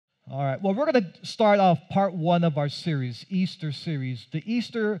All right. Well, we're going to start off part one of our series, Easter series, the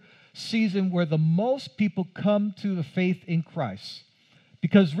Easter season where the most people come to the faith in Christ.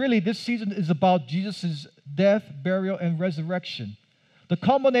 Because really, this season is about Jesus' death, burial, and resurrection. The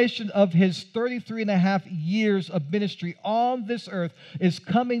culmination of his 33 and a half years of ministry on this earth is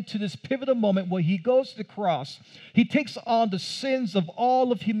coming to this pivotal moment where he goes to the cross. He takes on the sins of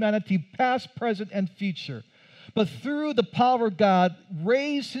all of humanity, past, present, and future. But through the power of God,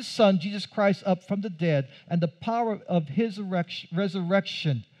 raised his son, Jesus Christ, up from the dead, and the power of his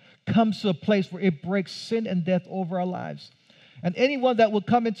resurrection comes to a place where it breaks sin and death over our lives. And anyone that would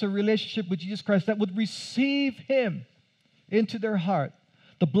come into a relationship with Jesus Christ, that would receive him into their heart,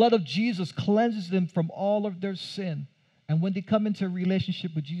 the blood of Jesus cleanses them from all of their sin. And when they come into a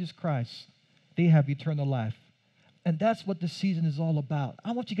relationship with Jesus Christ, they have eternal life. And that's what this season is all about.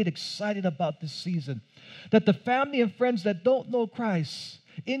 I want you to get excited about this season. That the family and friends that don't know Christ,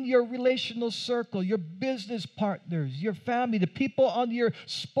 in your relational circle, your business partners, your family, the people on your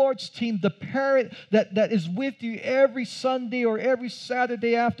sports team, the parent that is with you every Sunday or every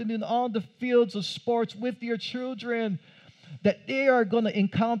Saturday afternoon on the fields of sports with your children, that they are going to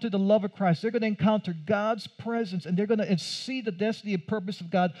encounter the love of Christ. They're going to encounter God's presence, and they're going to see the destiny and purpose of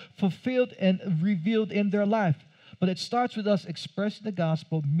God fulfilled and revealed in their life. But it starts with us expressing the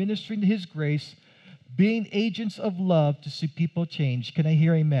gospel, ministering His grace, being agents of love to see people change. Can I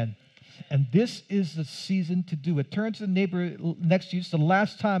hear amen? And this is the season to do it. Turn to the neighbor next to you. It's the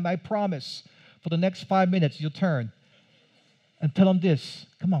last time, I promise. For the next 5 minutes, you'll turn. And tell them this.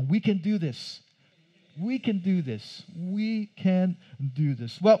 Come on, we can do this. We can do this. We can do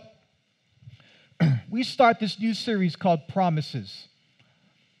this. Well, we start this new series called Promises.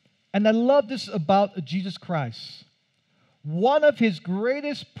 And I love this about Jesus Christ. One of his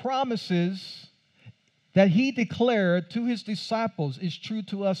greatest promises that he declared to his disciples is true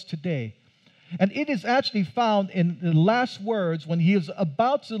to us today. And it is actually found in the last words when he is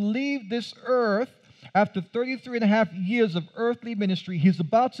about to leave this earth after 33 and a half years of earthly ministry. He's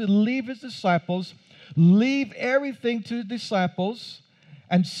about to leave his disciples, leave everything to the disciples,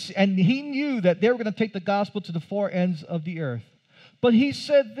 and he knew that they were going to take the gospel to the four ends of the earth. But he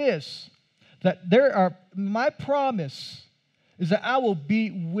said this, that my promise is that I will be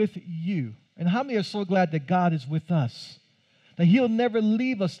with you. And how many are so glad that God is with us? That He'll never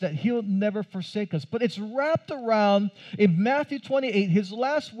leave us, that He'll never forsake us. But it's wrapped around in Matthew 28, His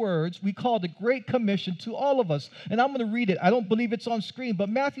last words, we call the Great Commission to all of us. And I'm going to read it. I don't believe it's on screen, but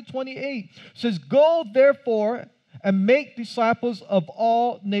Matthew 28 says, "Go therefore and make disciples of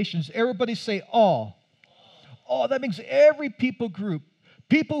all nations." Everybody say all. All, that means every people group.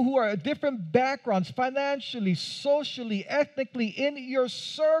 People who are different backgrounds, financially, socially, ethnically, in your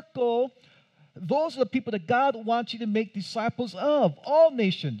circle. Those are the people that God wants you to make disciples of, all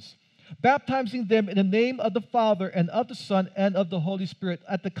nations, baptizing them in the name of the Father and of the Son and of the Holy Spirit.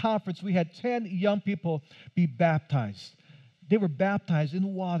 At the conference, we had 10 young people be baptized. They were baptized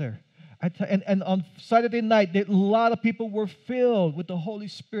in water. And on Saturday night, a lot of people were filled with the Holy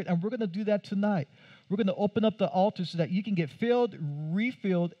Spirit, and we're going to do that tonight. We're going to open up the altar so that you can get filled,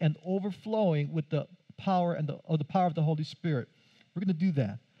 refilled, and overflowing with the power the power of the Holy Spirit. We're going to do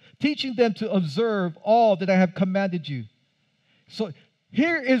that. Teaching them to observe all that I have commanded you. So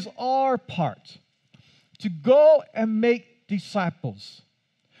here is our part. To go and make disciples.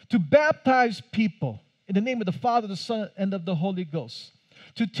 To baptize people in the name of the Father, the Son, and of the Holy Ghost.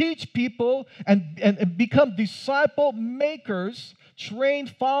 To teach people and become disciple makers,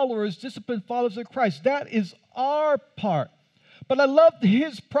 trained followers, disciplined followers of Christ. That is our part. But I love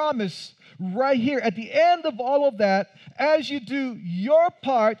his promise right here at the end of all of that. As you do your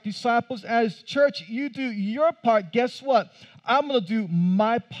part, disciples, as church, you do your part. Guess what? I'm going to do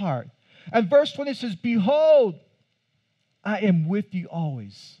my part. And verse 20 says, "Behold, I am with you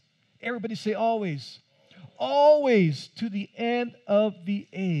always." Everybody say always. Always to the end of the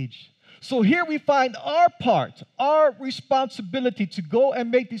age. So here we find our part, our responsibility to go and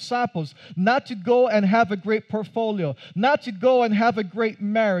make disciples, not to go and have a great portfolio, not to go and have a great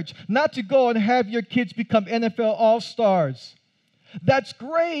marriage, not to go and have your kids become NFL All-Stars. That's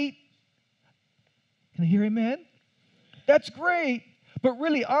great. Can I hear amen? That's great. But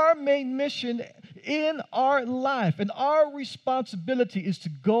really, our main mission in our life and our responsibility is to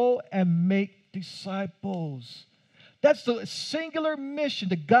go and make disciples. That's the singular mission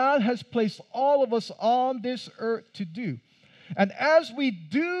that God has placed all of us on this earth to do. And as we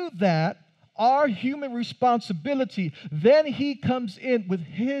do that, our human responsibility, then He comes in with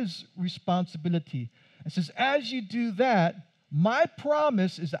His responsibility and says, as you do that, my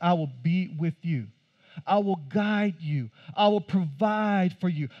promise is that I will be with you. I will guide you. I will provide for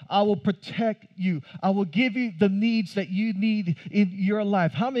you. I will protect you. I will give you the needs that you need in your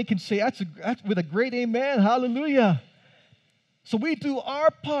life. How many can say that's with a great amen? Hallelujah. So we do our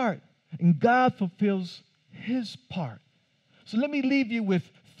part, and God fulfills his part. So let me leave you with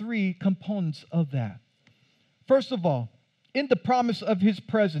 3 components of that. First of all, in the promise of his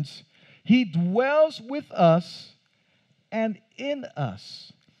presence, he dwells with us and in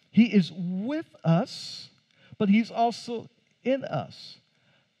us. He is with us, but he's also in us.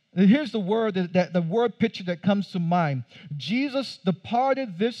 And here's the word the word picture that comes to mind. Jesus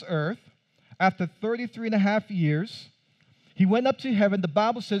departed this earth after 33 and a half years. He went up to heaven. The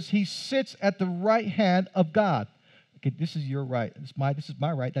Bible says he sits at the right hand of God. Okay, this is your right. This is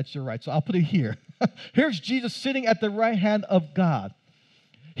my right. That's your right. So I'll put it here. Here's Jesus sitting at the right hand of God.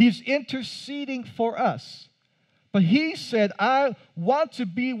 He's interceding for us. But he said, I want to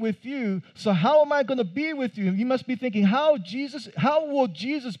be with you, so how am I going to be with you? You must be thinking, how will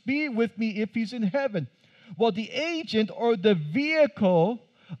Jesus be with me if he's in heaven? Well, the agent or the vehicle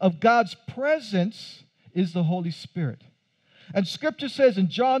of God's presence is the Holy Spirit. And Scripture says in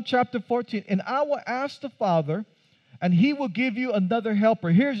John chapter 14, and I will ask the Father, and he will give you another helper.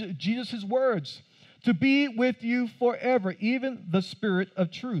 Here's Jesus' words, to be with you forever, even the Spirit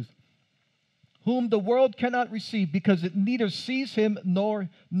of truth, whom the world cannot receive because it neither sees him nor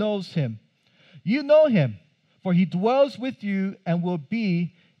knows him. You know him, for he dwells with you and will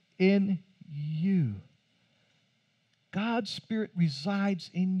be in you. God's Spirit resides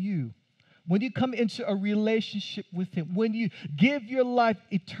in you. When you come into a relationship with him, when you give your life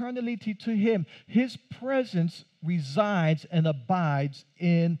eternally to him, his presence resides and abides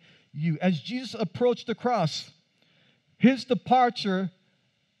in you. As Jesus approached the cross, his departure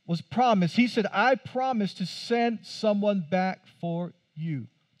was promised. He said, I promise to send someone back for you,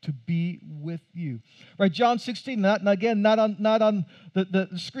 to be with you. Right, John 16, not on the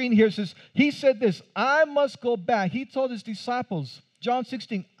screen here, says, he said this, I must go back. He told his disciples, John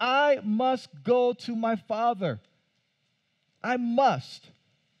 16, I must go to my Father. I must.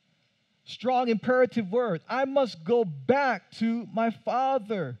 Strong imperative word. I must go back to my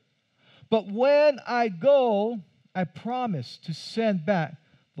Father. But when I go, I promise to send back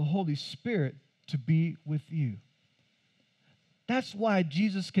the Holy Spirit to be with you. That's why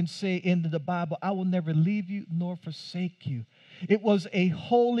Jesus can say in the Bible, I will never leave you nor forsake you. It was a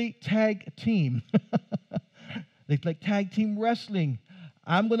holy tag team. Like tag team wrestling.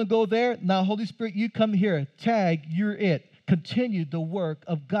 I'm going to go there. Now, Holy Spirit, you come here. Tag, you're it. Continue the work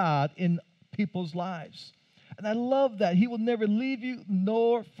of God in people's lives. And I love that. He will never leave you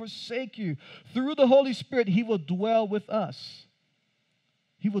nor forsake you. Through the Holy Spirit, he will dwell with us.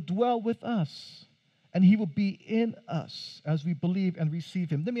 He will dwell with us. And he will be in us as we believe and receive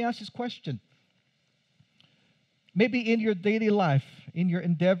him. Let me ask this question. Maybe in your daily life, in your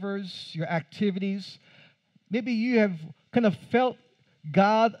endeavors, your activities, maybe you have kind of felt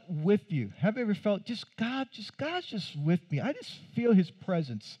God with you. Have you ever felt God's just with me? I just feel his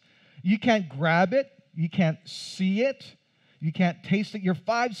presence. You can't grab it. You can't see it. You can't taste it. Your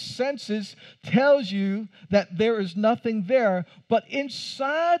 5 senses tells you that there is nothing there. But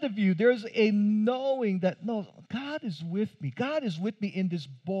inside of you, there's a knowing that, no, God is with me. God is with me in this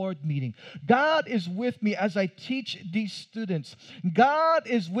board meeting. God is with me as I teach these students. God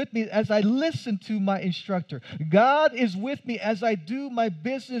is with me as I listen to my instructor. God is with me as I do my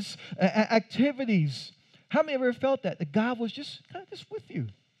business activities. How many ever felt that? That God was just with you?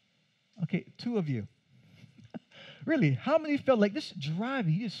 Okay, 2 of you. Really, how many felt like this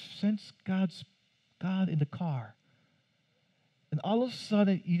driving, you just sense God in the car. And all of a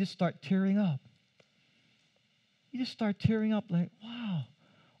sudden, you just start tearing up. You just start tearing up like, wow,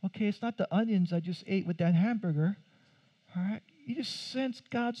 okay, it's not the onions I just ate with that hamburger. All right? You just sense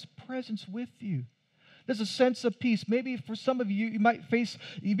God's presence with you. There's a sense of peace. Maybe for some of you,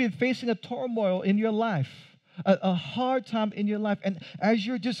 you've been facing a turmoil in your life. A hard time in your life. And as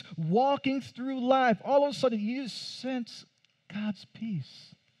you're just walking through life, all of a sudden you just sense God's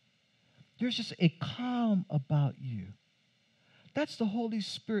peace. There's just a calm about you. That's the Holy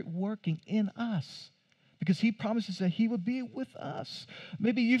Spirit working in us because he promises that he will be with us.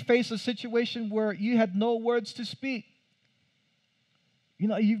 Maybe you face a situation where you had no words to speak. You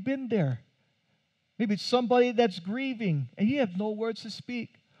know, you've been there. Maybe it's somebody that's grieving and you have no words to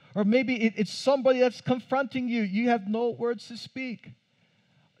speak. Or maybe it's somebody that's confronting you. You have no words to speak.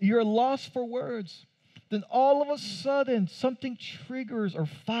 You're lost for words. Then all of a sudden, something triggers or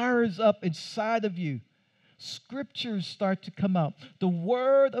fires up inside of you. Scriptures start to come out. The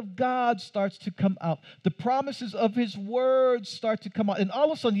Word of God starts to come out. The promises of his Word start to come out. And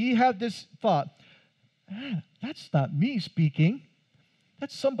all of a sudden, you have this thought, man, that's not me speaking.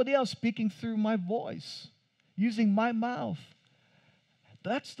 That's somebody else speaking through my voice, using my mouth.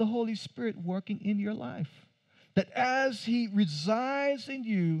 That's the Holy Spirit working in your life. That as He resides in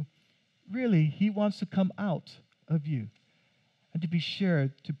you, really, He wants to come out of you and to be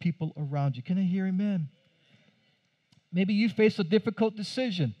shared to people around you. Can I hear amen? Maybe you face a difficult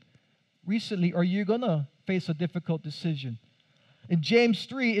decision recently, or you're going to face a difficult decision. In James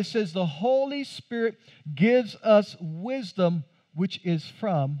 3, it says, the Holy Spirit gives us wisdom which is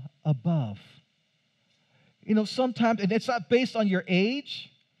from above. You know, sometimes, and it's not based on your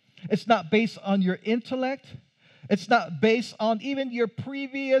age. It's not based on your intellect. It's not based on even your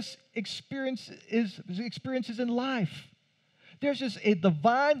previous experiences in life. There's just a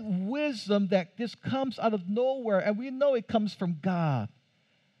divine wisdom that just comes out of nowhere, and we know it comes from God.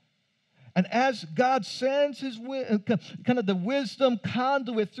 And as God sends His kind of the wisdom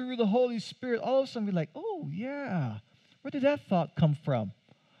conduit through the Holy Spirit, all of a sudden we're like, oh, yeah, where did that thought come from?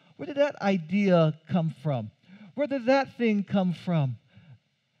 Where did that idea come from? Where did that thing come from?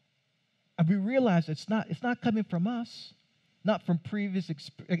 And we realize it's not coming from us, not from previous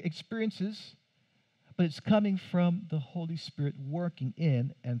experiences, but it's coming from the Holy Spirit working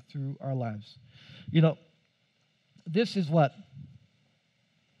in and through our lives. You know, this is what?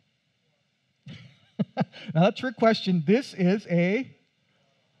 Now, a trick question. This is a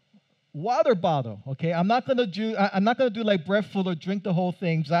water bottle. Okay, I'm not gonna do like Brett Fuller, drink the whole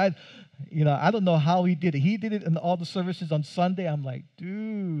thing. I don't know how he did it. He did it in all the services on Sunday. I'm like,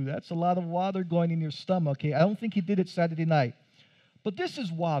 dude, that's a lot of water going in your stomach. Okay, I don't think he did it Saturday night. But this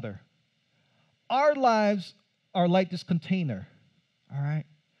is water. Our lives are like this container. All right,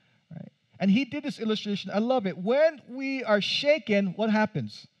 right. And he did this illustration. I love it. When we are shaken, what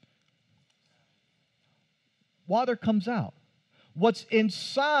happens? Water comes out. What's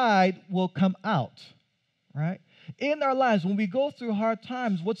inside will come out, right? In our lives, when we go through hard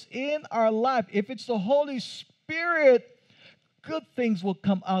times, what's in our life, if it's the Holy Spirit, good things will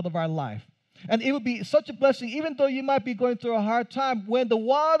come out of our life. And it would be such a blessing, even though you might be going through a hard time, when the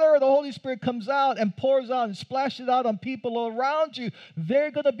water, the Holy Spirit comes out and pours out and splashes out on people around you,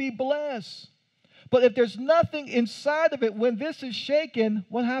 they're going to be blessed. But if there's nothing inside of it, when this is shaken,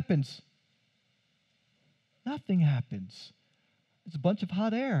 what happens? Nothing happens. It's a bunch of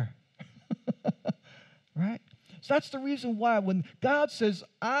hot air. Right? So that's the reason why when God says,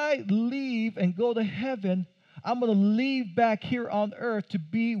 I leave and go to heaven, I'm going to leave back here on earth to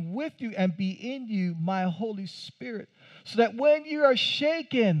be with you and be in you, my Holy Spirit. So that when you are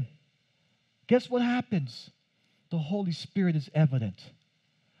shaken, guess what happens? The Holy Spirit is evident.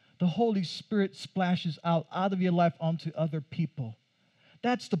 The Holy Spirit splashes out of your life onto other people.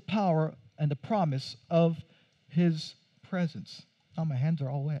 That's the power and the promise of His presence. Oh, my hands are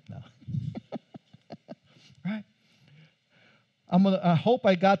all wet now. Right? I hope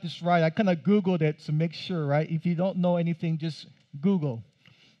I got this right. I kind of Googled it to make sure, right? If you don't know anything, just Google.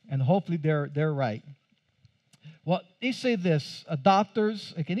 And hopefully they're right. Well, they say this,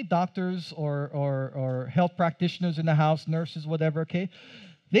 doctors, like any doctors or health practitioners in the house, nurses, whatever, okay?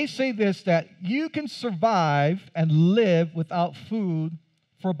 They say this, that you can survive and live without food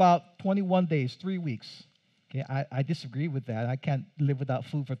for about 21 days, 3 weeks. Okay, I disagree with that. I can't live without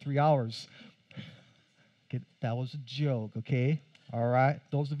food for 3 hours. Okay, that was a joke, okay? All right?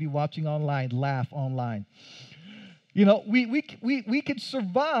 Those of you watching online, laugh online. You know, we can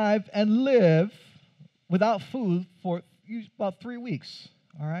survive and live without food for about 3 weeks,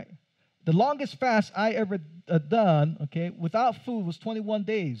 all right? The longest fast I ever done, okay, without food was 21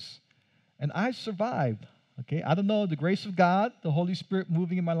 days. And I survived, okay? I don't know, the grace of God, the Holy Spirit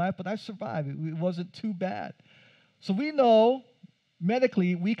moving in my life, but I survived. It wasn't too bad. So we know,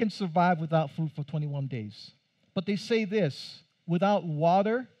 medically, we can survive without food for 21 days. But they say this, without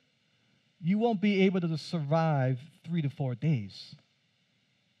water, you won't be able to survive 3 to 4 days.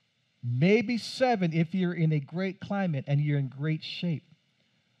 Maybe 7 if you're in a great climate and you're in great shape.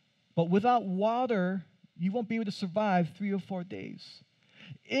 But without water, you won't be able to survive 3 or 4 days.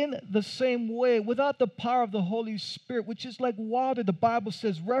 In the same way, without the power of the Holy Spirit, which is like water, the Bible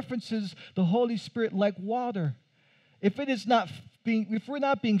says, references the Holy Spirit like water. If we're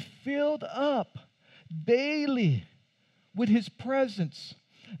not being filled up daily with His presence,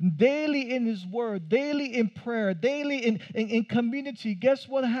 daily in His Word, daily in prayer, daily in community, guess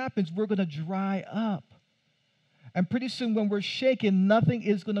what happens? We're going to dry up. And pretty soon when we're shaken, nothing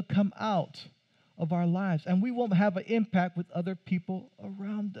is going to come out of our lives. And we won't have an impact with other people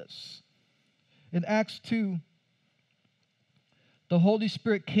around us. In Acts 2, the Holy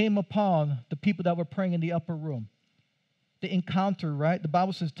Spirit came upon the people that were praying in the upper room. the encounter, right? The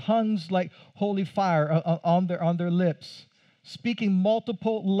Bible says tongues like holy fire on their lips, speaking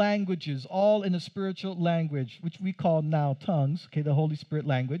multiple languages, all in a spiritual language, which we call now tongues, okay, the Holy Spirit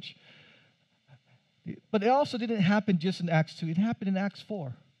language. But it also didn't happen just in Acts 2. It happened in Acts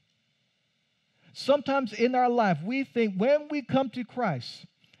 4. Sometimes in our life, we think when we come to Christ,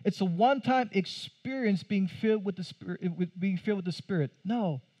 it's a one-time experience being filled with the Spirit.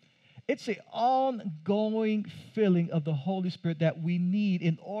 No. It's an ongoing filling of the Holy Spirit that we need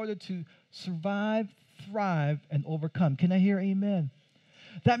in order to survive, thrive, and overcome. Can I hear amen?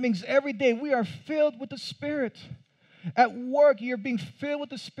 That means every day we are filled with the Spirit. At work, you're being filled with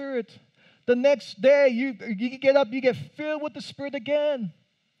the Spirit. The next day, you get up, you get filled with the Spirit again.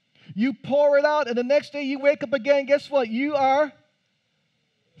 You pour it out, and the next day you wake up again. Guess what? You are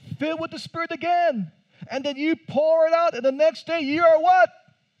filled with the Spirit again. And then you pour it out, and the next day you are what?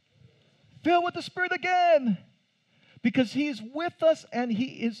 Filled with the Spirit again. Because He's with us, and He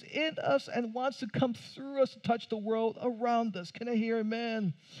is in us, and wants to come through us to touch the world around us. Can I hear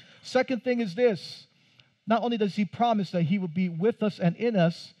amen? Second thing is this. Not only does He promise that He will be with us and in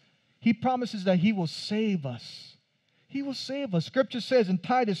us, He promises that He will save us. He will save us. Scripture says in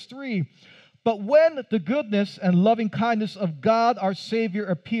Titus 3, but when the goodness and loving kindness of God our Savior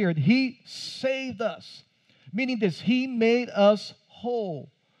appeared, He saved us. Meaning this, He made us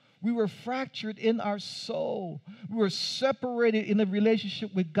whole. We were fractured in our soul. We were separated in a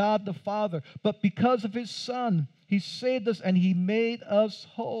relationship with God the Father. But because of His Son, He saved us and He made us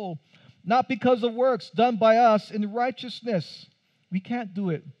whole. Not because of works done by us in righteousness. We can't do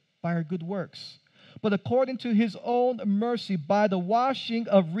it by our good works. But according to His own mercy, by the washing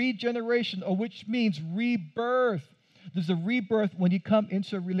of regeneration, or which means rebirth. There's a rebirth when you come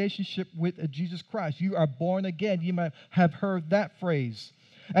into a relationship with Jesus Christ. You are born again. You might have heard that phrase.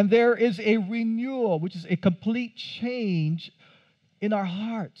 And there is a renewal, which is a complete change in our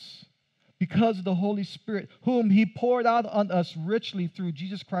hearts because of the Holy Spirit, whom He poured out on us richly through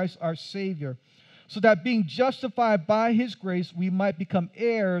Jesus Christ our Savior, so that being justified by His grace, we might become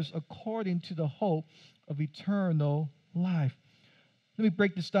heirs according to the hope of eternal life. Let me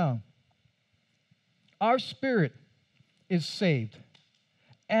break this down. Our spirit is saved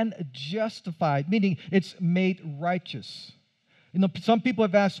and justified, meaning it's made righteous. Some people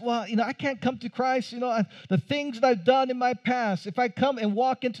have asked, well, I can't come to Christ. The things that I've done in my past, if I come and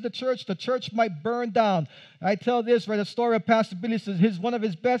walk into the church might burn down. I tell this, right, a story of Pastor Billy says one of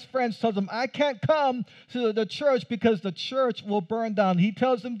his best friends tells him, I can't come to the church because the church will burn down. He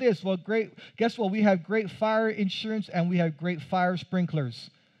tells him this, well, great, guess what? We have great fire insurance and we have great fire sprinklers.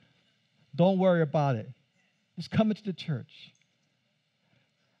 Don't worry about it. Just come into the church.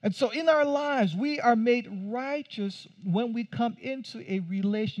 And so in our lives, we are made righteous when we come into a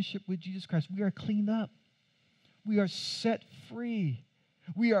relationship with Jesus Christ. We are cleaned up. We are set free.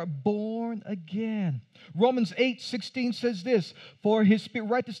 We are born again. Romans 8:16 says this, for His Spirit,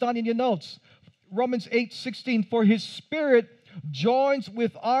 write this down in your notes. Romans 8:16, for His Spirit joins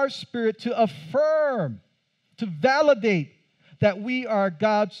with our spirit to affirm, to validate that we are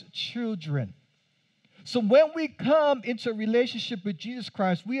God's children. So when we come into a relationship with Jesus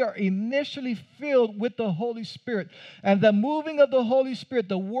Christ, we are initially filled with the Holy Spirit. And the moving of the Holy Spirit,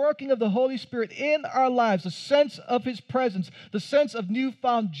 the working of the Holy Spirit in our lives, the sense of His presence, the sense of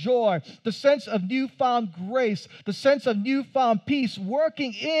newfound joy, the sense of newfound grace, the sense of newfound peace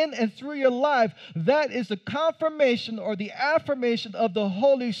working in and through your life, that is the confirmation or the affirmation of the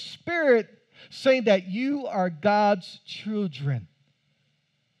Holy Spirit saying that you are God's children.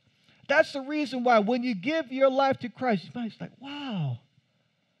 That's the reason why when you give your life to Christ, you might be like, wow,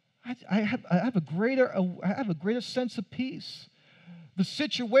 I have a greater sense of peace. The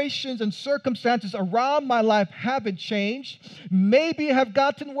situations and circumstances around my life haven't changed, maybe have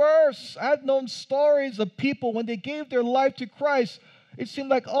gotten worse. I've known stories of people when they gave their life to Christ, it seemed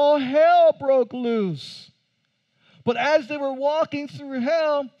like all hell broke loose. But as they were walking through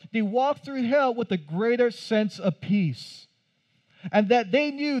hell, they walked through hell with a greater sense of peace. And that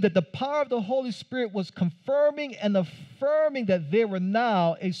they knew that the power of the Holy Spirit was confirming and affirming that they were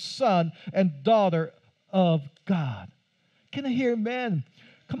now a son and daughter of God. Can I hear amen?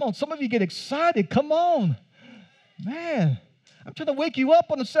 Come on, some of you get excited. Come on. Man, I'm trying to wake you up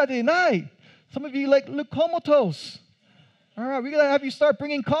on a Saturday night. Some of you look comatose. All right, we're going to have you start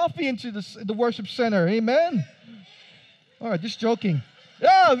bringing coffee into the worship center. Amen? All right, just joking.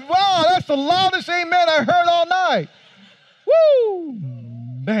 Yeah, wow, that's the loudest amen I heard all night. Woo!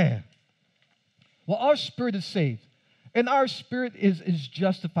 Man. Well, our spirit is saved, and our spirit is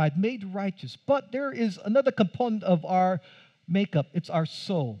justified, made righteous. But there is another component of our makeup. It's our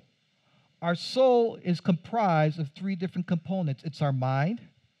soul. Our soul is comprised of three different components. It's our mind,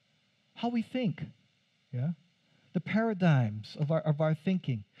 how we think, yeah, the paradigms of our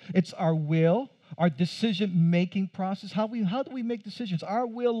thinking. It's our will, our decision-making process. How do we make decisions? Our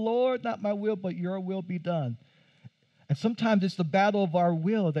will, Lord, not my will, but your will be done. And sometimes it's the battle of our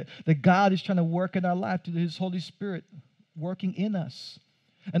will that God is trying to work in our life through his Holy Spirit working in us.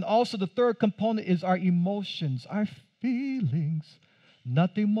 And also the third component is our emotions, our feelings.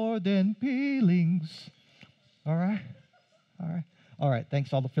 Nothing more than feelings. All right? All right. All right.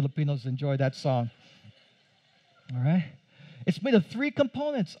 Thanks. All the Filipinos enjoy that song. All right? It's made of three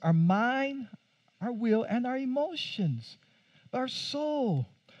components: our mind, our will, and our emotions. Our soul.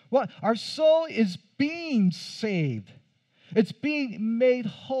 What? Our soul is being saved. It's being made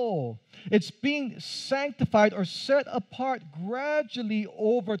whole. It's being sanctified or set apart gradually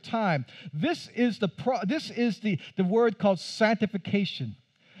over time. This is the word called sanctification.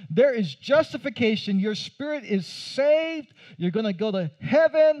 There is justification. Your spirit is saved. You're going to go to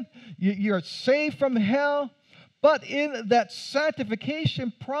heaven. You're saved from hell. But in that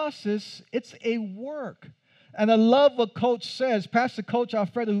sanctification process, it's a work. And I love what Coach says, Pastor Coach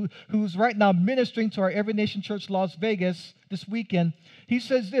Alfredo, who's right now ministering to our Every Nation Church Las Vegas this weekend. He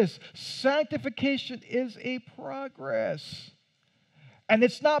says this: sanctification is a progress. And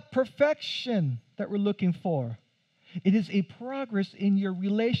it's not perfection that we're looking for. It is a progress in your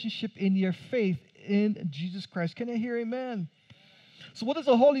relationship, in your faith in Jesus Christ. Can I hear amen? So what is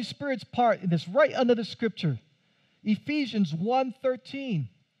the Holy Spirit's part in this? Right under the scripture, Ephesians 1:13.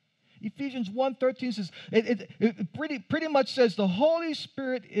 Ephesians 1:13 says, it pretty much says the Holy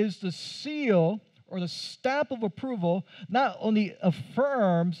Spirit is the seal or the stamp of approval, not only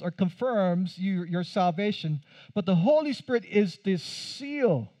affirms or confirms your salvation, but the Holy Spirit is the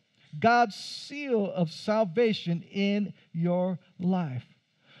seal, God's seal of salvation in your life.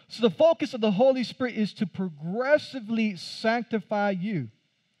 So the focus of the Holy Spirit is to progressively sanctify you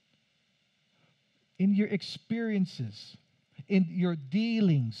in your experiences, in your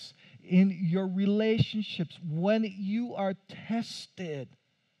dealings, in your relationships, when you are tested,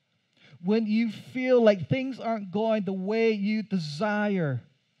 when you feel like things aren't going the way you desire.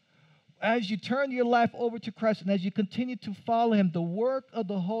 As you turn your life over to Christ and as you continue to follow him, the work of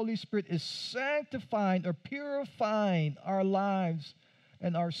the Holy Spirit is sanctifying or purifying our lives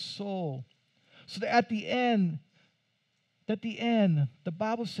and our soul. So that at the end, the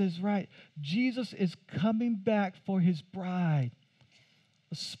Bible says, right, Jesus is coming back for his bride,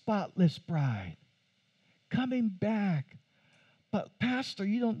 a spotless bride, coming back. But Pastor,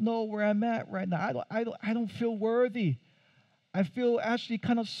 you don't know where I'm at right now. I don't feel worthy. I feel actually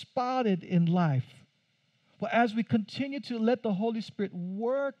kind of spotted in life. But as we continue to let the Holy Spirit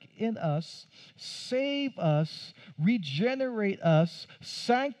work in us, save us, regenerate us,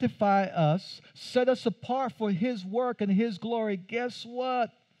 sanctify us, set us apart for his work and his glory, guess what?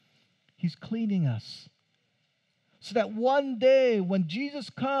 He's cleaning us. So that one day when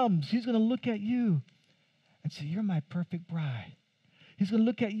Jesus comes, he's going to look at you and say, you're my perfect bride. He's going to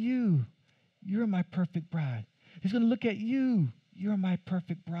look at you. You're my perfect bride. He's going to look at you. You're my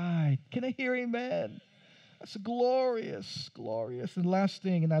perfect bride. Can I hear amen? That's glorious, glorious. And last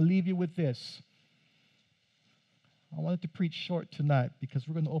thing, and I leave you with this. I wanted to preach short tonight because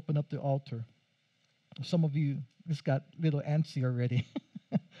we're going to open up the altar. Some of you just got a little antsy already.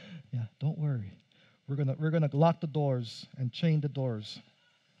 Yeah, don't worry. We're gonna lock the doors and chain the doors.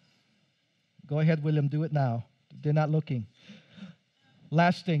 Go ahead, William, do it now. They're not looking.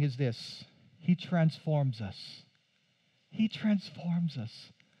 Last thing is this. He transforms us. He transforms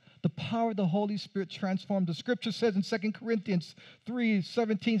us. The power of the Holy Spirit transforms. The scripture says in 2 Corinthians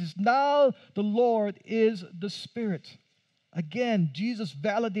 3:17, says, now the Lord is the Spirit. Again, Jesus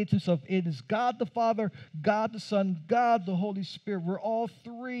validates himself. It is God the Father, God the Son, God the Holy Spirit. We're all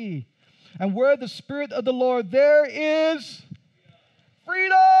three. And where the Spirit of the Lord, there is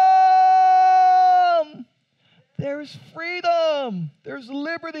freedom. There's freedom. There's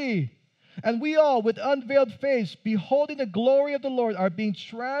liberty. And we all, with unveiled face, beholding the glory of the Lord, are being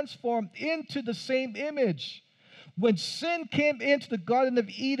transformed into the same image. When sin came into the Garden of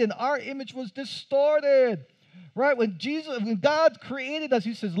Eden, our image was distorted. Right? When God created us,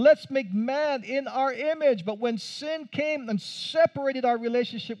 he says, let's make man in our image. But when sin came and separated our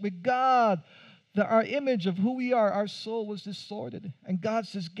relationship with God, our image of who we are, our soul was distorted. And God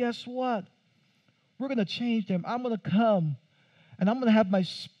says, guess what? We're going to change them. I'm going to come. And I'm going to have my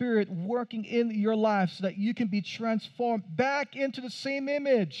Spirit working in your life so that you can be transformed back into the same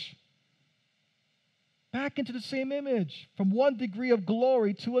image. Back into the same image. From one degree of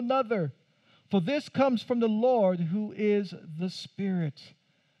glory to another. For this comes from the Lord who is the Spirit.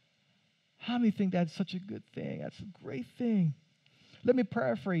 How many think that's such a good thing? That's a great thing. Let me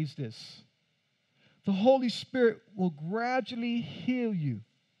paraphrase this. The Holy Spirit will gradually heal you.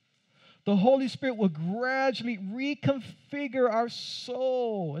 The Holy Spirit will gradually reconfigure our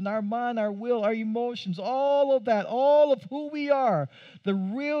soul and our mind, our will, our emotions, all of that, all of who we are. The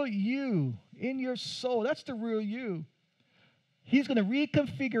real you in your soul, that's the real you. He's going to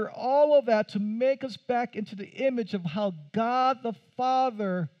reconfigure all of that to make us back into the image of how God the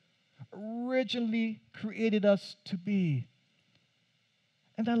Father originally created us to be.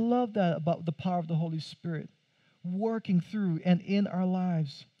 And I love that about the power of the Holy Spirit working through and in our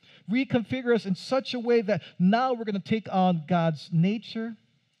lives. Reconfigure us in such a way that now we're going to take on God's nature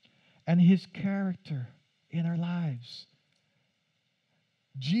and his character in our lives.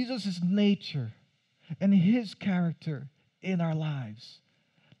 Jesus' nature and his character in our lives.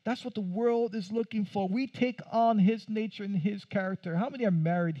 That's what the world is looking for. We take on his nature and his character. How many are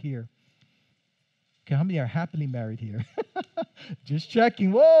married here? Okay, how many are happily married here? Just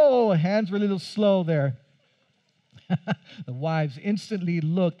checking. Whoa, hands were a little slow there. The wives instantly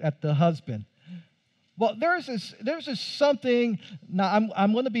looked at the husband. Well, there's this something. Now,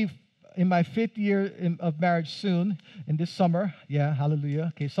 I'm going to be in my 5th year of marriage soon, in this summer. Yeah,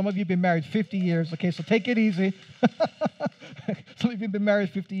 hallelujah. Okay, some of you have been married 50 years. Okay, so take it easy. Some of you have been married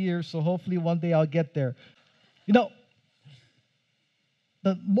 50 years, so hopefully one day I'll get there. You know,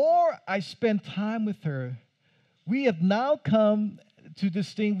 the more I spend time with her, we have now come to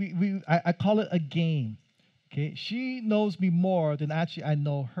this thing, I call it a game. Okay, she knows me more than actually I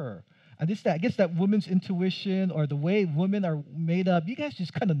know her. And I guess that women's intuition or the way women are made up, you guys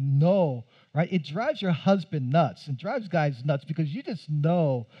just kind of know, right? It drives your husband nuts and drives guys nuts because you just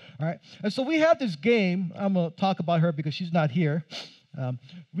know, all right? And so we have this game. I'm going to talk about her because she's not here.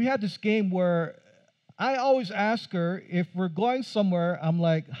 We have this game where I always ask her if we're going somewhere, I'm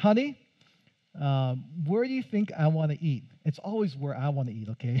like, honey, where do you think I want to eat? It's always where I want to eat,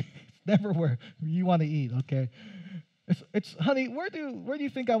 okay? Never where you want to eat, okay? It's honey, where do you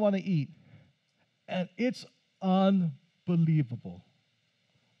think I want to eat? And it's unbelievable.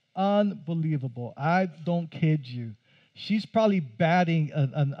 Unbelievable. I don't kid you. She's probably batting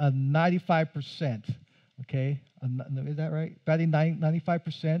a 95%, okay? Is that right? Batting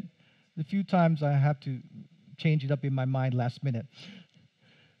 95%. A few times I have to change it up in my mind last minute.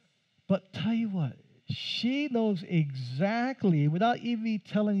 But tell you what, she knows exactly, without even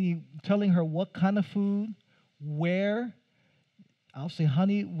telling her what kind of food, where. I'll say,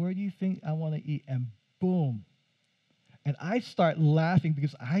 honey, where do you think I want to eat? And boom. And I start laughing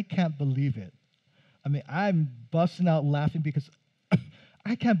because I can't believe it. I mean, I'm busting out laughing because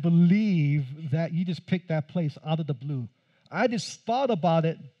I can't believe that you just picked that place out of the blue. I just thought about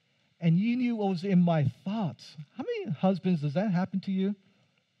it, and you knew what was in my thoughts. How many husbands does that happen to you?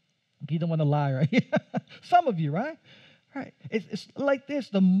 You don't want to lie, right? Some of you, right? Right. It's like this.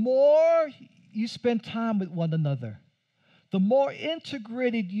 The more you spend time with one another, the more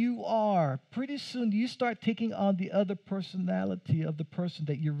integrated you are, pretty soon you start taking on the other personality of the person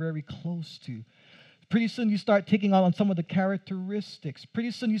that you're very close to. Pretty soon you start taking on some of the characteristics. Pretty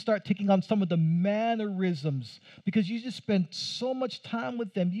soon you start taking on some of the mannerisms because you just spend so much time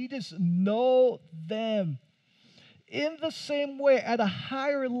with them. You just know them. In the same way, at a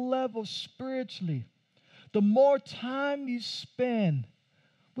higher level spiritually, the more time you spend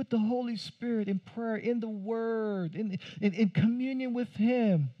with the Holy Spirit in prayer, in the Word, in communion with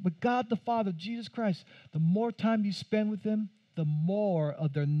Him, with God the Father, Jesus Christ, the more time you spend with Him, the more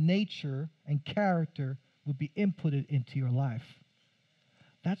of their nature and character will be inputted into your life.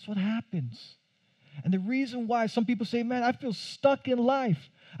 That's what happens. And the reason why some people say, man, I feel stuck in life.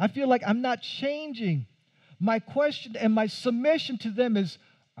 I feel like I'm not changing. My question and my submission to them is,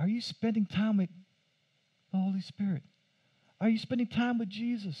 are you spending time with the Holy Spirit? Are you spending time with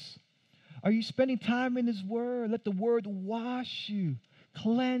Jesus? Are you spending time in His Word? Let the Word wash you,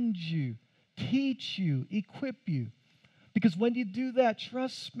 cleanse you, teach you, equip you. Because when you do that,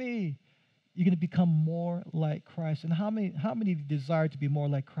 trust me, you're going to become more like Christ. And how many desire to be more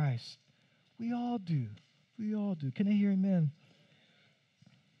like Christ? We all do. We all do. Can I hear amen?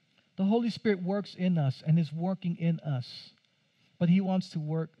 The Holy Spirit works in us and is working in us, but He wants to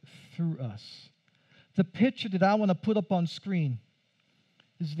work through us. The picture that I want to put up on screen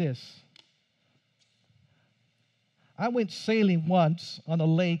is this. I went sailing once on a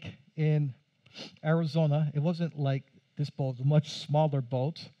lake in Arizona. It wasn't like this boat, it was a much smaller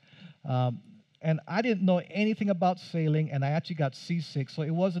boat. And I didn't know anything about sailing, and I actually got seasick, so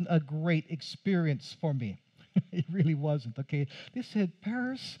it wasn't a great experience for me. It really wasn't, okay? They said,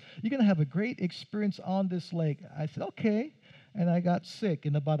 Parris, you're going to have a great experience on this lake. I said, okay. And I got sick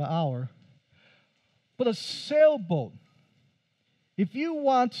in about an hour. But a sailboat, if you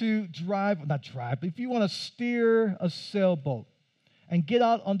want to not drive, but if you want to steer a sailboat and get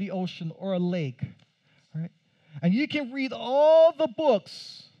out on the ocean or a lake, right? And you can read all the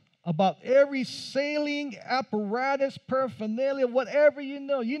books about every sailing apparatus, paraphernalia, whatever you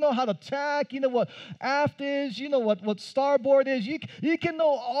know. You know how to tack, you know what aft is, you know what starboard is. You can know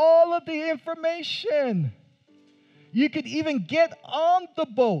all of the information. You could even get on the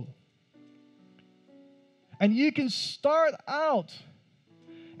boat. And you can start out.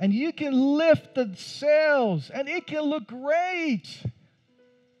 And you can lift the sails. And it can look great.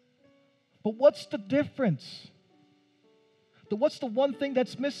 But what's the difference? What's the one thing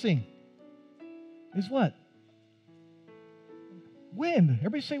that's missing? Is what? Wind.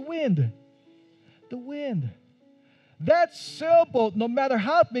 Everybody say wind. The wind. That sailboat, no matter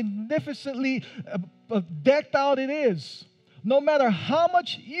how magnificently decked out it is, no matter how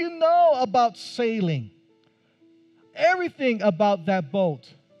much you know about sailing, everything about that boat,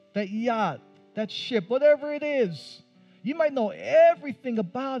 that yacht, that ship, whatever it is, you might know everything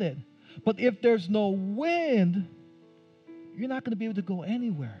about it. But if there's no wind, you're not going to be able to go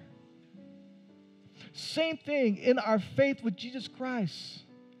anywhere. Same thing in our faith with Jesus Christ.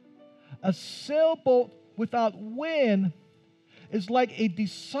 A sailboat without wind is like a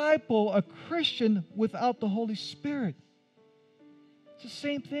disciple, a Christian without the Holy Spirit. It's the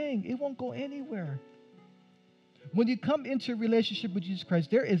same thing. It won't go anywhere. When you come into a relationship with Jesus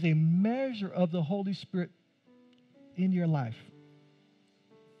Christ, there is a measure of the Holy Spirit in your life.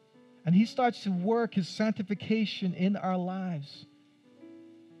 And He starts to work His sanctification in our lives.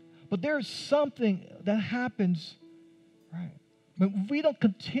 But there is something that happens, right? When we don't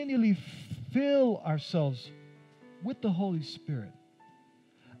continually fill ourselves with the Holy Spirit,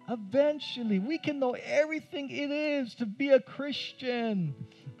 eventually we can know everything it is to be a Christian.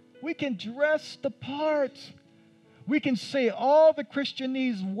 We can dress the part. We can say all the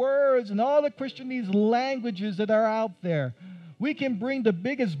Christianese words and all the Christianese languages that are out there. We can bring the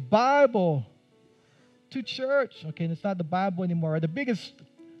biggest Bible to church. Okay, and it's not the Bible anymore. The biggest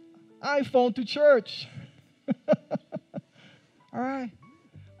iPhone to church. All right?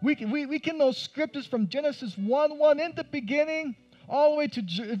 We can know scriptures from Genesis 1:1 in the beginning all the way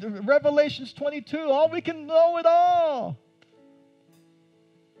to Revelations 22. We can know it all.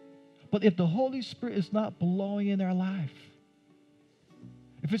 But if the Holy Spirit is not blowing in our life,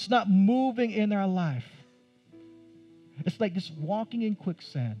 if it's not moving in our life, it's like just walking in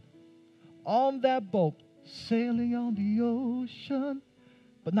quicksand on that boat, sailing on the ocean,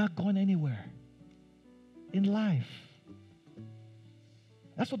 but not going anywhere in life.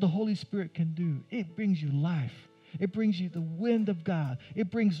 That's what the Holy Spirit can do. It brings you life. It brings you the wind of God.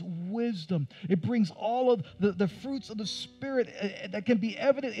 It brings wisdom. It brings all of the fruits of the Spirit that can be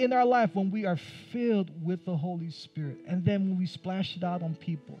evident in our life when we are filled with the Holy Spirit. And then when we splash it out on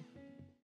people.